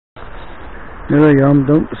Here I am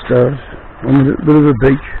down the stairs on a little bit of a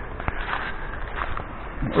beach.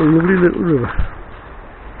 A lovely little river.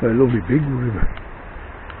 A lovely big river.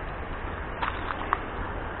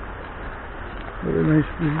 Very nice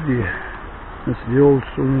bridge here. That's the old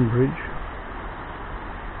Southern Bridge.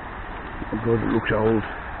 Oh God, it looks old.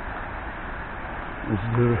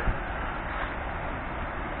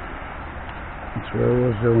 That's where I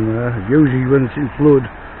was down there. Usually when it's in flood,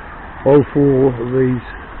 all four of these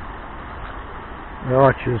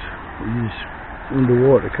arches is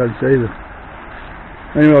underwater, can't see them.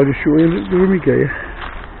 Anyway, I'll just show you a little bit of my gear.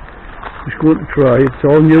 Just going to try it. It's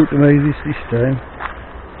all new to me this time.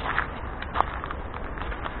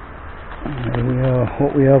 And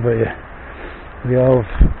what we have here, we have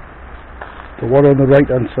the one on the right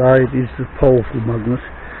hand side is the powerful magnet,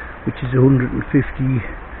 which is 150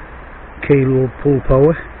 kilo pull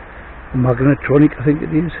power, a magnetronic I think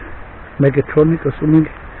it is, megatronic or something.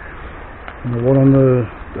 And the one on the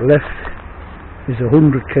left is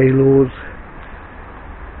 100 kilos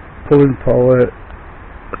pulling power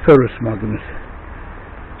ferrous magnet.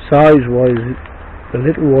 Size wise the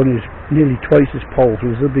little one is nearly twice as powerful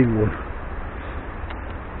as the big one.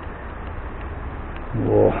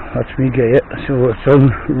 Oh, that's me gear. So it's on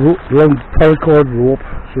long paracord rope,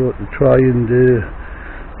 so to try and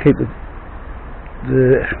keep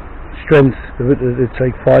the strength of it. It's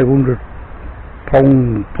like 500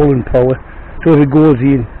 pound pulling power. So if it goes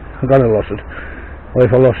in, I'm gonna lose it. Or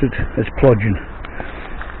if I lost it, it's plodging.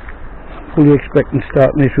 Fully expecting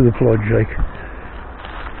starting this with a plodge, like.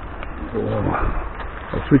 Oh,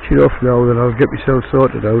 I'll switch it off now, then I'll get myself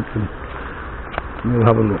sorted out, and we'll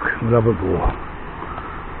have a look. We'll have a go.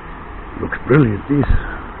 Looks brilliant, this.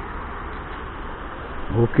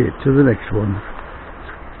 Okay, to the next one.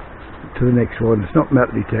 To the next one. It's not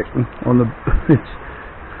metal detecting. On the it's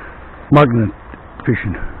magnet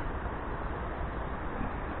fishing.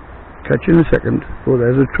 Catch you in a second. Oh,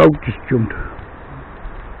 there's a trout just jumped.